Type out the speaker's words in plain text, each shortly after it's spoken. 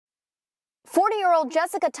40-year-old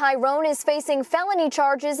Jessica Tyrone is facing felony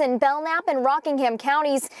charges in Belknap and Rockingham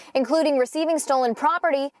counties, including receiving stolen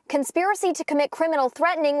property, conspiracy to commit criminal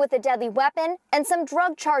threatening with a deadly weapon, and some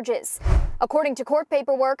drug charges. According to court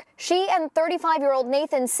paperwork, she and 35-year-old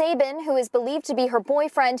Nathan Sabin, who is believed to be her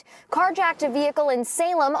boyfriend, carjacked a vehicle in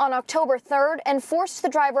Salem on October 3rd and forced the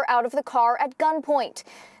driver out of the car at gunpoint.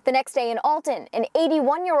 The next day in Alton, an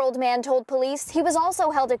 81-year-old man told police he was also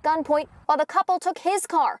held at gunpoint while the couple took his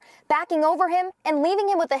car, backing over him and leaving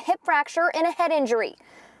him with a hip fracture and a head injury.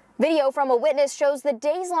 Video from a witness shows the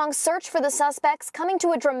days-long search for the suspects coming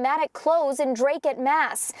to a dramatic close in Drake at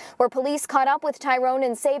Mass, where police caught up with Tyrone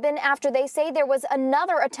and Sabin after they say there was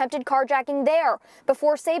another attempted carjacking there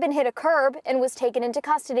before Sabin hit a curb and was taken into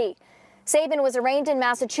custody. Sabin was arraigned in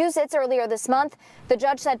Massachusetts earlier this month. The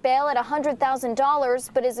judge set bail at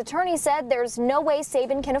 $100,000, but his attorney said there's no way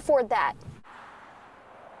Sabin can afford that.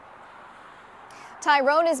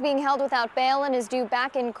 Tyrone is being held without bail and is due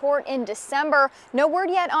back in court in December. No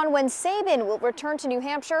word yet on when Sabin will return to New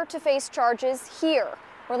Hampshire to face charges here.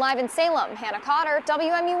 We're live in Salem. Hannah Cotter,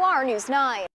 WMUR News 9.